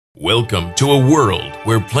Welcome to a world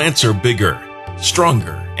where plants are bigger,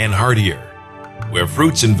 stronger, and hardier, where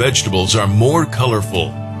fruits and vegetables are more colorful,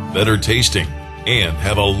 better tasting, and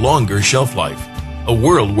have a longer shelf life. A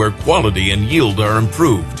world where quality and yield are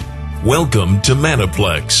improved. Welcome to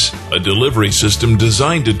Manni-Plex, a delivery system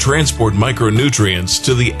designed to transport micronutrients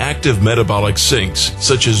to the active metabolic sinks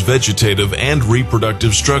such as vegetative and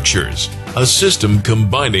reproductive structures. A system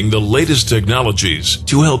combining the latest technologies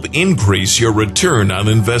to help increase your return on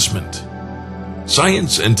investment.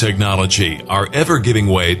 Science and technology are ever giving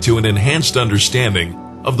way to an enhanced understanding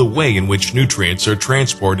of the way in which nutrients are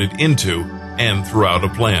transported into and throughout a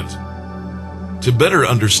plant. To better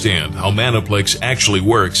understand how Manni-Plex actually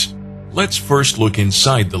works, let's first look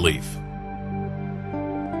inside the leaf.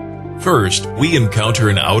 First, we encounter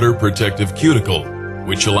an outer protective cuticle,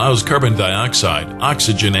 which allows carbon dioxide,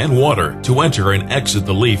 oxygen, and water to enter and exit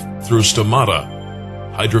the leaf through stomata,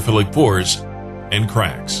 hydrophilic pores, and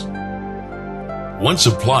cracks. Once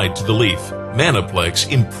applied to the leaf,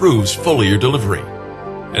 Manni-Plex improves foliar delivery.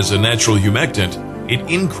 As a natural humectant, it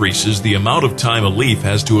increases the amount of time a leaf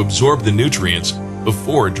has to absorb the nutrients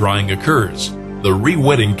before drying occurs. The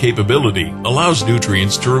re-wetting capability allows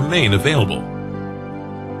nutrients to remain available.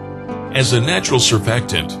 As a natural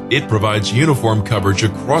surfactant, it provides uniform coverage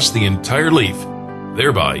across the entire leaf,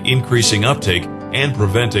 thereby increasing uptake and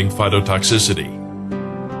preventing phytotoxicity.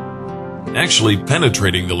 Actually,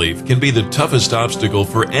 penetrating the leaf can be the toughest obstacle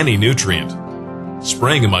for any nutrient.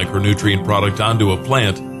 Spraying a micronutrient product onto a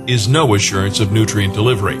plant is no assurance of nutrient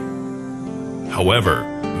delivery. However,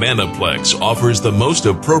 Manni-Plex offers the most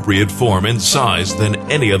appropriate form and size than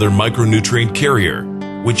any other micronutrient carrier,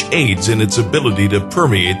 which aids in its ability to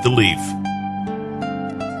permeate the leaf.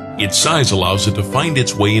 Its size allows it to find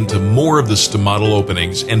its way into more of the stomatal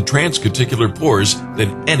openings and transcuticular pores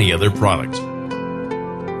than any other product.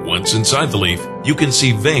 Once inside the leaf, you can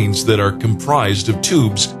see veins that are comprised of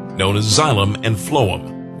tubes known as xylem and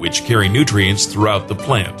phloem, which carry nutrients throughout the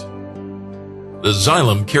plant. The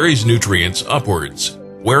xylem carries nutrients upwards,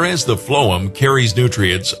 whereas the phloem carries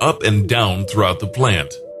nutrients up and down throughout the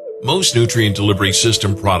plant. Most nutrient delivery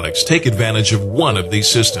system products take advantage of one of these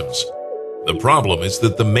systems. The problem is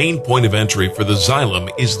that the main point of entry for the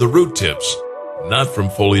xylem is the root tips, not from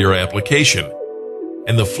foliar application,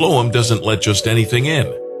 and the phloem doesn't let just anything in.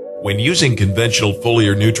 When using conventional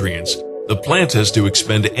foliar nutrients, the plant has to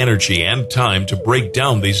expend energy and time to break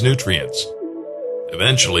down these nutrients,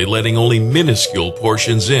 eventually letting only minuscule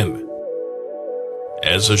portions in.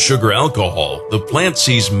 As a sugar alcohol, the plant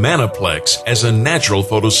sees Manni-Plex as a natural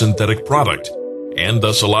photosynthetic product, and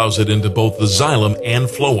thus allows it into both the xylem and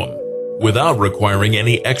phloem, without requiring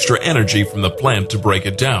any extra energy from the plant to break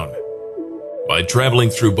it down. By traveling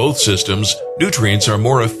through both systems, nutrients are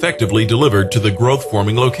more effectively delivered to the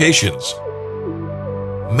growth-forming locations.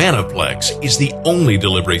 Manni-Plex is the only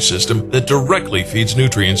delivery system that directly feeds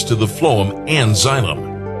nutrients to the phloem and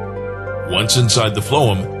xylem. Once inside the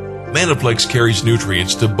phloem, Manni-Plex carries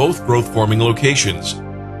nutrients to both growth-forming locations,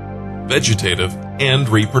 vegetative and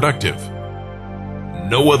reproductive.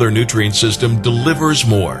 No other nutrient system delivers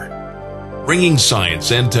more, bringing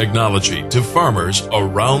science and technology to farmers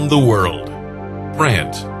around the world.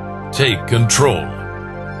 Plant, take control.